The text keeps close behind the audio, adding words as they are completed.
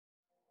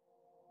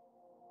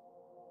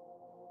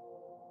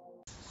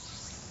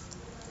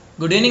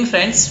Good evening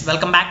friends,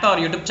 welcome back to our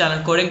YouTube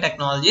channel Coding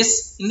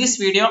Technologies. In this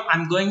video, I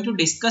am going to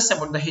discuss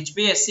about the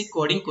HSBC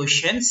coding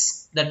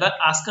questions that were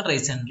asked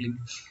recently.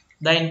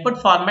 The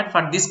input format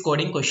for this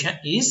coding question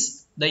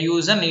is the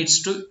user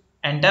needs to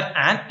enter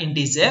an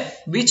integer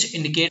which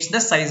indicates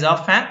the size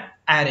of an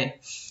array.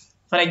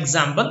 For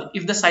example,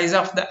 if the size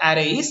of the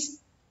array is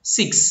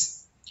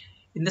 6.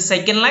 In the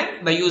second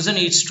line, the user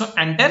needs to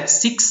enter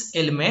 6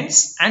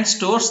 elements and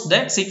stores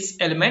that 6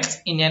 elements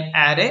in an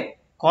array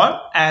called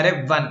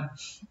array1.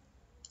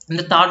 In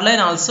the third line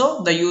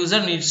also, the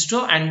user needs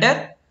to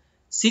enter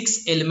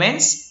 6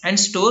 elements and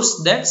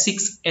stores that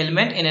 6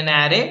 element in an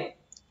array,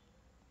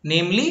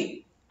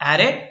 namely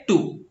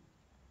array2.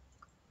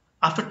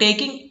 After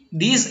taking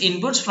these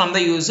inputs from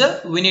the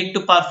user, we need to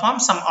perform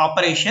some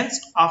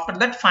operations. After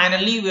that,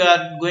 finally we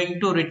are going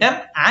to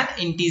return an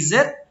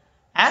integer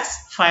as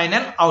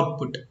final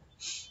output.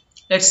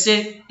 Let's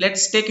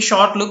take a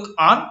short look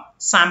on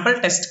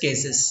sample test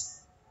cases.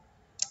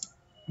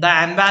 The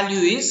n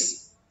value is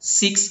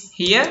 6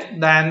 here,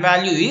 the n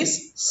value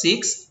is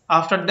 6.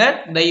 After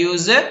that, the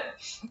user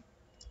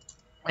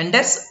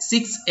enters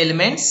 6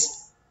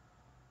 elements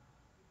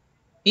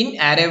in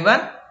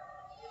array1,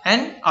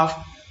 and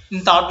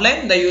in third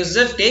line the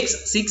user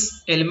takes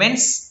 6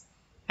 elements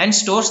and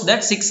stores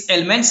that 6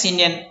 elements in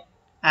an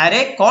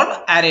array called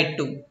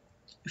array2.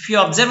 If you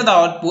observe the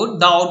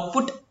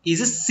output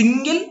is a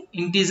single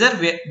integer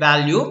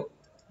value,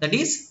 that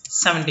is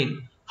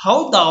 17.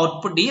 How the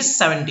output is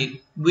 17?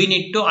 We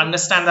need to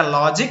understand the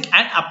logic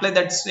and apply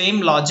that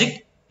same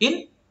logic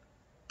in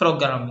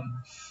programming.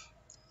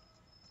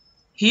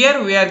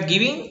 Here we are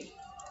giving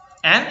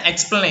an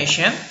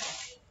explanation.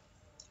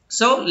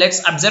 So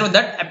let's observe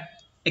that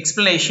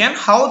explanation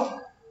how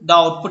the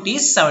output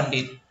is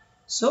 17.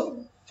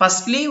 So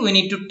firstly we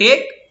need to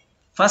take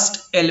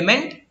first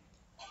element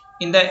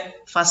in the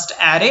first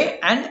array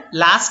and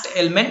last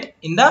element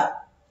in the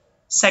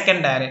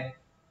second array.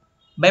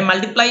 By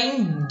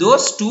multiplying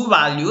those two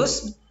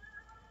values,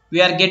 we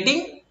are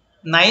getting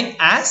 9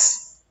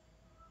 as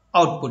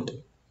output.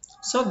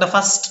 So the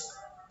first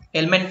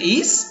element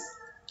in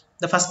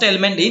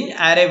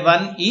array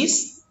 1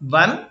 is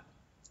 1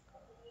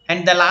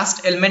 and the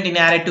last element in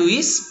array 2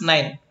 is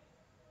 9.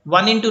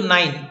 1 into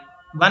 9,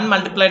 1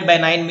 multiplied by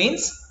 9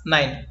 means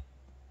 9.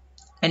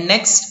 And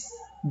next,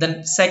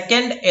 the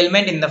second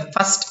element in the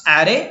first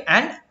array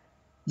and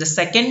the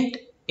second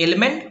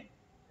element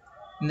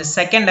in the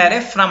second array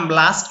from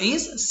last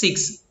is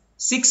 6.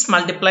 6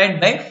 multiplied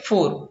by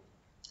 4,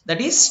 that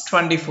is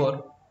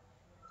 24.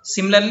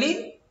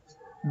 Similarly,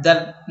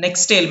 the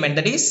next element,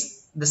 that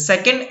is the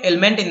second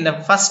element in the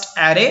first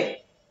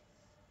array,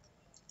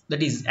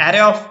 that is array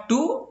of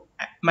 2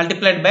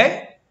 multiplied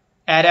by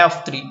array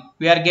of 3.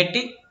 We are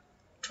getting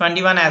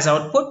 21 as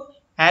output.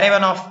 Array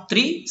 1 of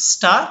 3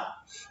 star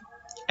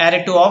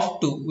array 2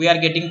 of 2. We are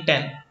getting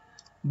 10.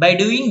 By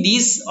doing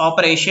these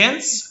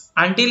operations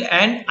until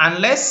and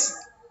unless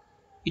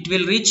it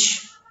will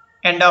reach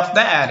end of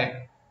the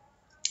array.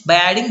 By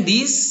adding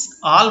these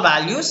all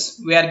values,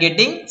 we are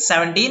getting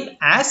 17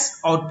 as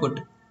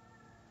output.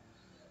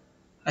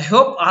 I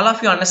hope all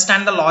of you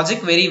understand the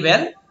logic very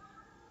well.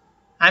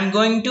 I am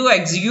going to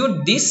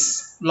execute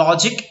this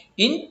logic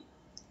in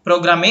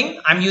programming.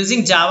 I am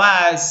using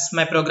Java as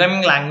my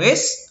programming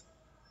language.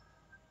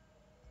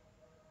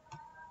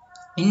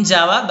 In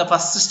Java, the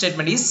first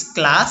statement is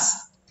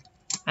class.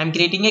 I am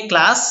creating a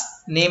class,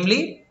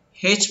 namely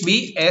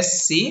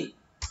HSBC.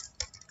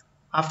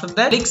 After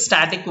that, public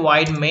static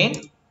void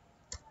main,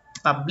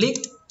 public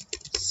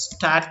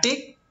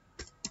static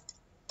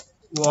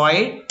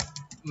void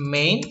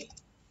main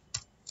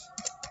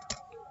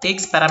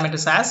takes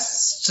parameters as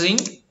string,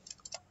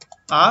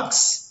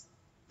 args.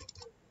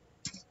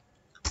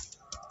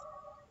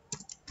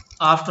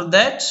 After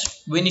that,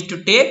 we need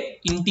to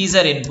take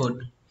integer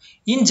input.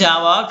 In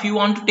Java, if you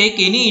want to take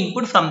any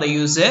input from the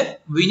user,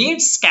 we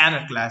need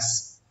scanner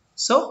class.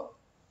 So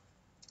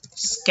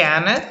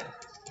scanner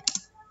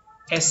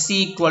sc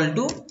equal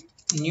to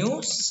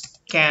new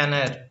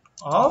scanner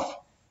of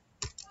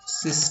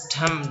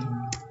system.in.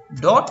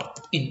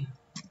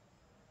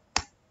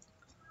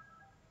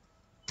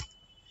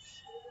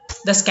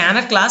 The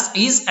scanner class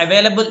is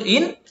available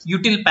in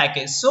util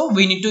package, so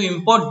we need to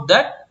import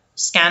that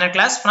scanner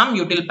class from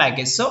util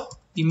package. So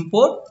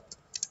import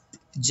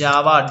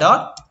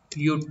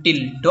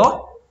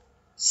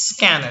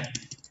java.util.scanner.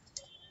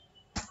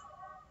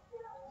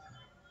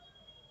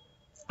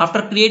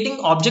 After creating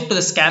object to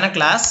the scanner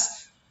class,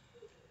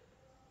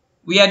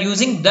 we are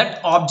using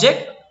that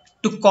object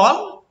to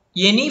call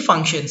any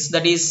functions.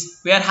 That is,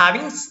 we are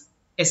having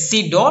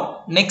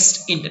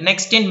sc.nextInt.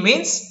 NextInt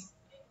means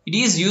it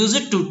is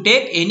used to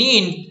take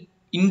any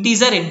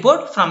integer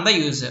input from the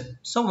user.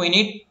 So we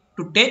need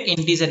to take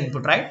integer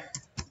input, right?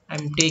 I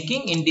am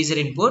taking integer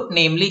input,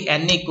 namely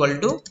n equal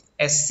to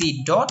sc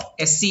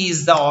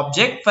is the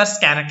object for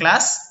scanner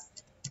class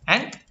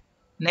and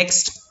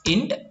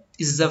nextInt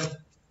is the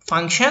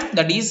function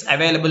that is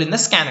available in the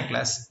scanner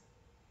class.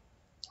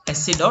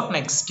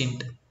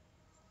 sc.nextInt.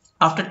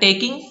 After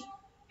taking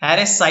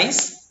array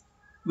size,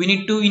 we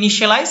need to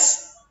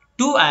initialize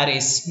two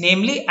arrays,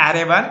 namely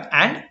array1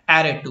 and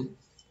array2.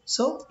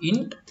 So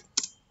int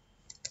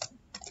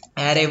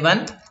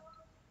array1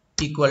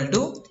 equal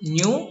to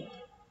new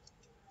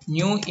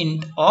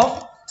int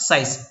of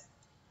size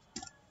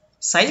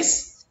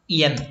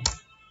n.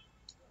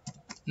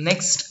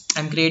 Next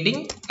I'm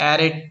creating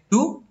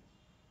array2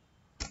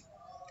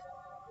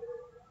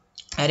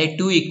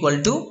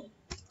 equal to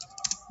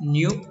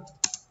new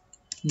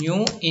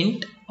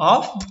int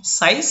of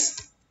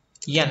size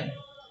n.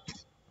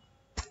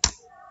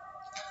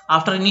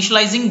 After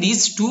initializing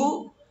these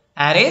two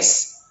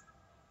arrays,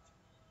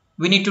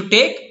 we need to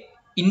take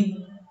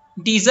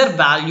integer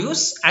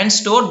values and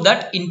store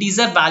that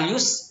integer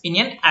values in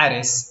an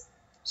arrays.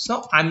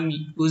 So I'm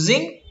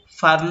using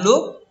for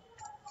loop.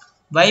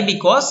 Why?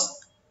 Because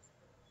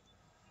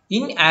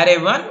in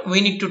array1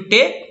 we need to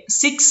take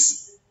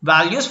 6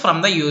 values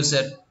from the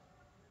user.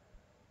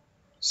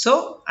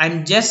 So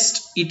I'm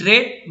just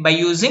iterate by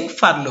using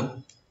for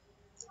loop.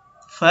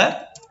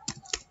 For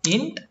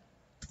int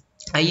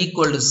I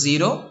equal to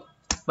 0.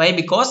 Why?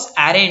 Because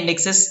array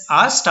indexes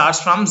are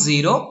starts from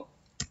 0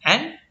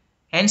 and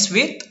ends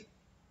with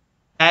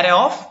array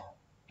of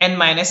n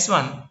minus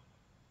 1.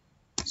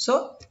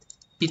 So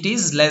it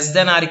is less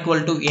than or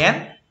equal to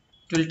n.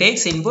 It will take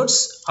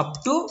inputs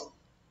up to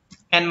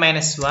n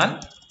minus 1.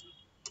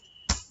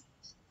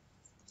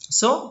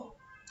 So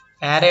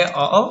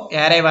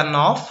array1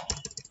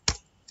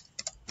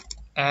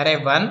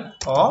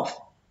 of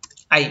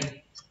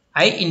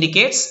I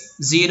indicates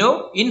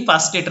 0 in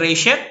first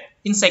iteration.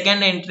 In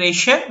second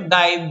iteration the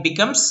I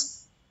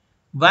becomes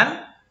 1.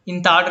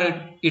 In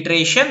third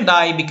iteration the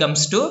I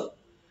becomes 2.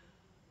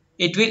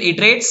 It will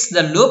iterates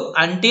the loop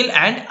until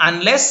and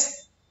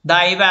unless the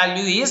I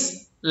value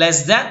is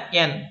less than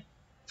n.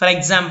 For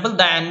example,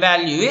 the n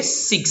value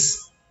is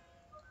 6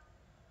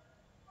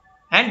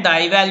 and the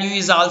I value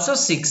is also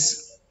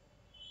 6.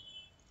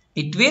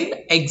 It will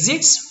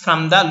exits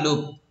from the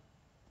loop.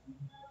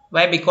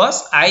 Why?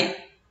 Because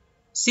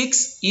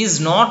 6 is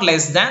not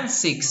less than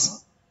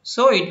 6.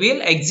 So it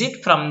will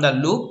exit from the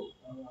loop.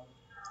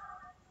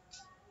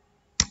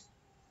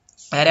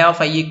 Array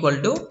of I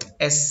equal to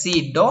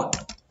sc dot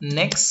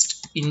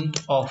next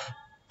int of.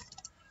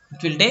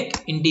 It will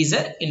take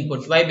integer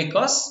input. Why?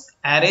 Because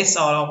arrays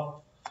are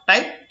of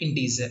type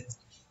integer.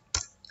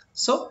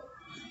 So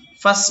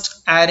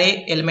first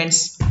array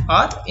elements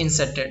are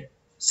inserted.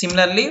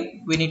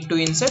 Similarly, we need to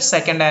insert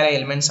second array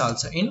elements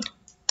also. Int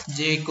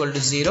j equal to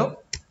 0,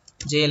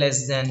 j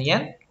less than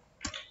n,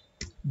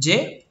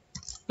 j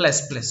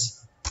plus plus.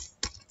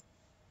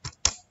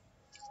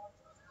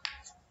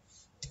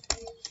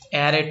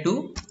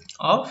 Array2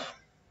 of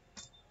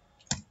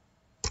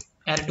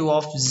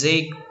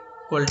j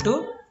equal to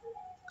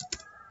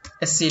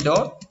sc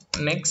dot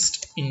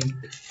next int.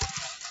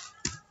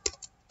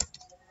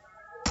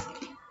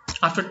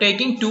 After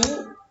taking two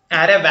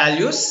array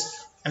values,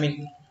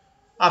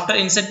 after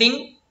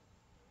inserting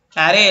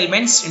array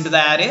elements into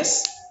the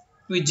arrays,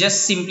 we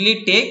just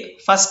simply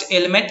take first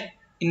element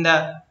in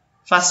the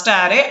first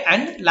array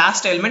and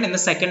last element in the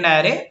second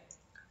array.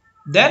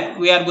 Then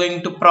we are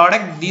going to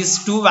product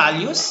these two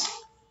values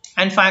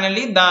and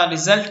finally the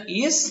result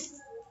is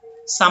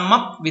sum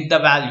up with the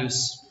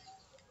values.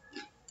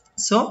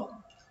 So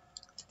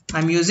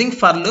I'm using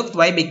for loop.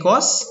 Why?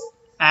 Because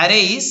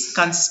array is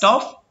consist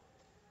of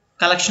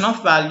collection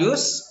of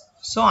values.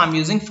 So I'm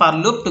using for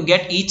loop to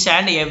get each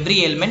and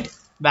every element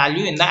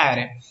value in the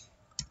array.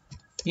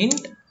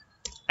 Int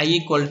I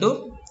equal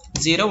to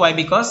 0. Why?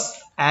 Because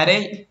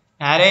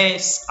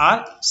arrays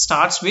are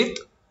starts with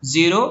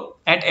 0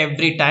 at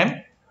every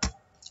time.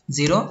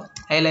 0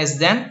 I less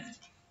than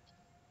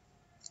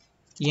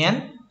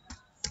n,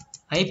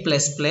 I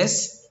plus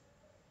plus.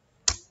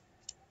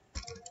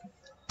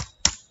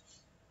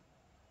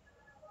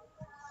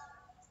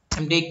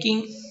 I'm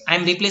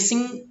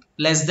replacing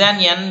less than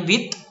n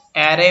with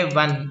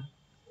array1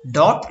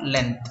 dot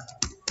length.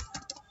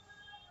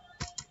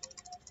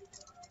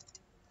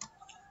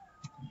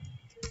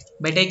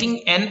 By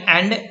taking n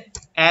and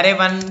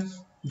array1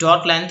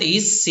 dot length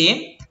is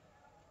same,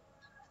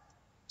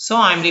 so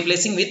I am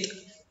replacing with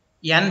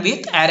n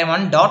with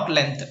array1 dot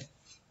length.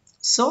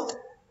 So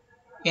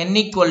n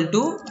equal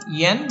to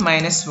n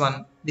minus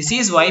 1. This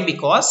is why,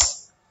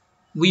 because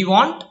we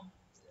want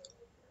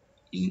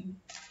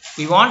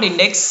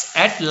index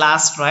at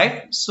last,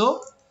 right?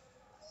 So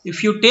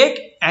if you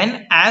take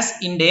n as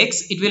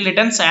index, it will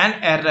return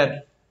an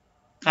error,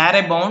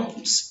 array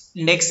bounds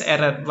index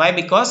error. Why?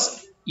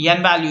 Because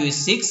n value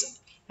is 6,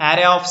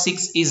 array of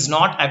 6 is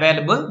not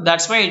available.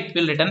 That's why it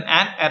will return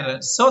an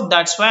error. So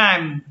that's why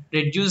I'm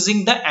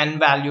reducing the n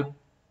value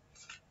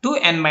to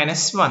n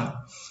minus 1.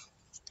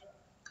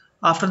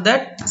 After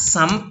that,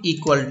 sum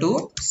equal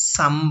to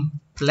sum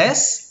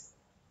plus.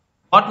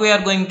 What we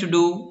are going to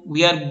do?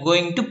 We are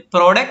going to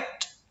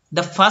product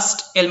the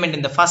first element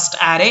in the first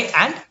array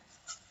and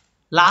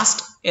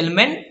last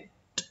element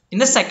in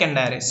the second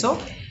array. So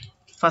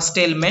first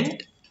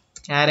element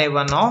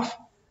array1 of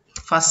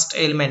first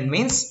element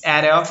means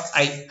array of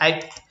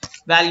I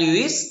value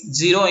is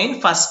 0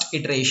 in first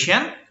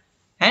iteration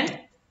and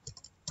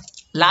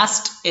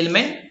last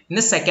element in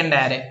the second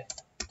array.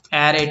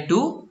 Array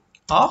 2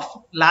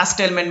 of last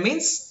element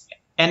means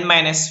n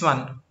minus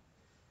 1.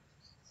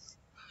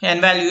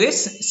 N value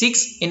is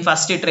 6 in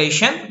first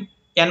iteration.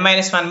 N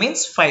minus 1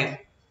 means 5.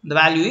 The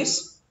value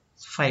is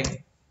 5.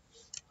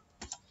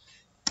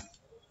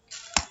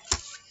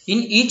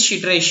 In each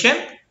iteration,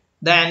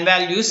 the n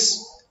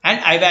values and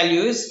I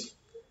values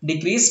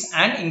decreased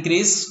and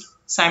increased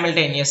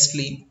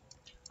simultaneously.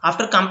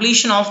 After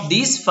completion of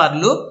this for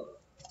loop,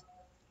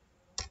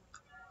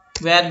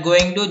 we are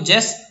going to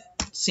just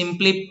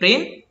simply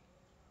print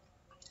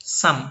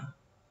sum.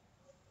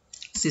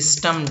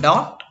 System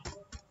dot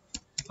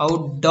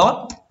out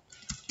dot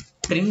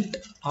print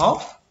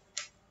of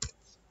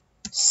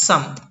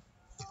sum.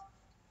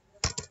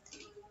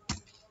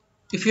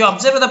 If you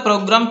observe the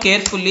program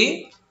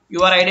carefully,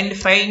 you are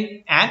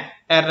identifying an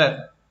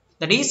error.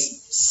 That is,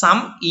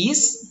 sum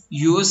is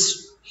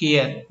used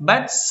here,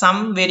 but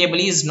sum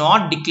variable is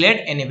not declared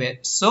anywhere.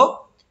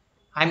 So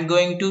I am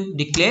going to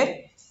declare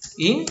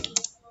int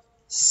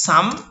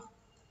sum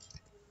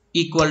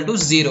equal to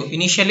 0.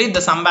 Initially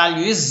the sum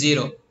value is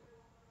 0.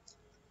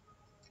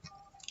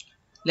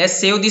 Let's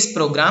save this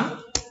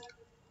program.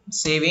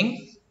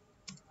 Saving,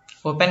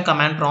 open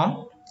command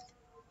prompt,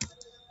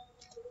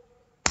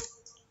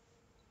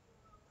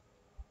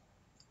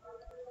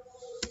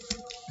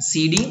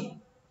 cd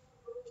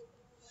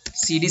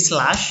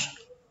slash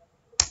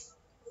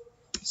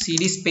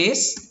cd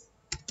space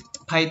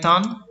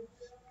python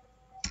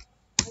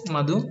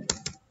madhu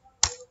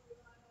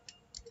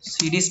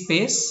cd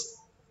space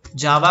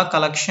java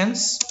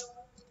collections.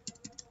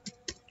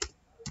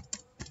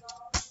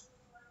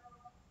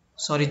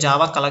 Sorry,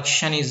 Java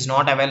collection is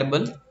not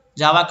available.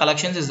 Java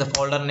collections is the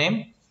folder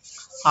name.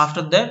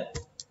 After that,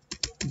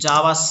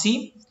 Java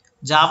C.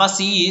 Java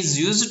C is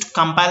used to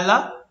compile the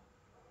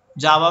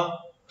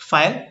Java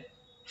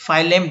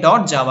file name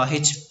 .java,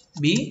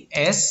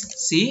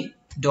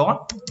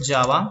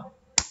 hbsc.java.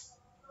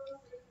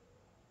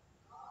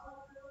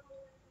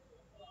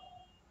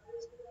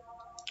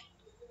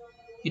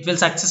 It will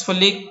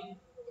successfully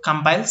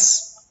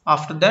compiles.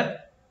 After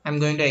that, I am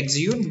going to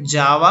execute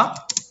Java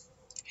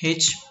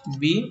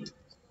HBSC.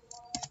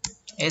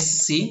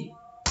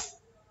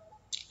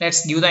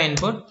 Let's give the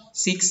input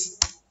 6.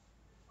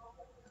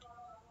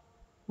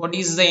 What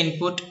is the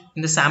input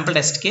in the sample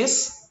test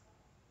case?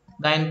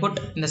 The input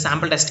in the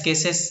sample test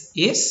cases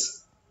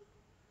is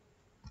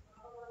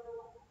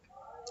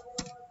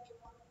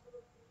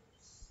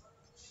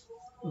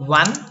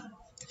 1,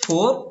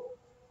 4,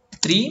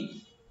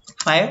 3,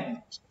 5,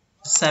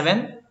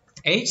 7,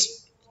 8,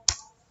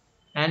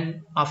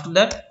 and after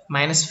that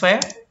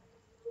 -5,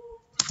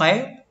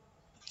 5,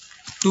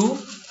 2,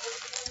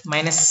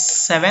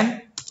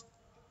 -7,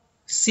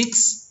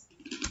 6,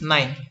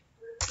 9.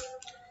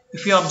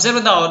 If you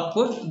observe the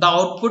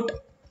output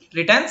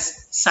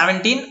returns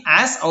 17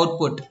 as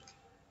output.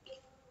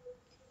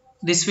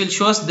 This will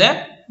shows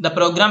that the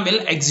program will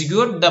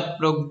execute the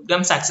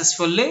program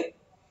successfully.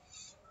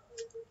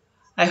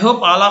 I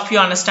hope all of you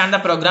understand the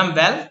program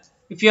well.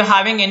 If you are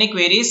having any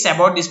queries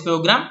about this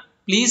program,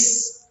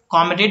 please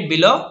comment it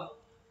below.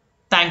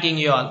 Thanking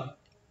you all.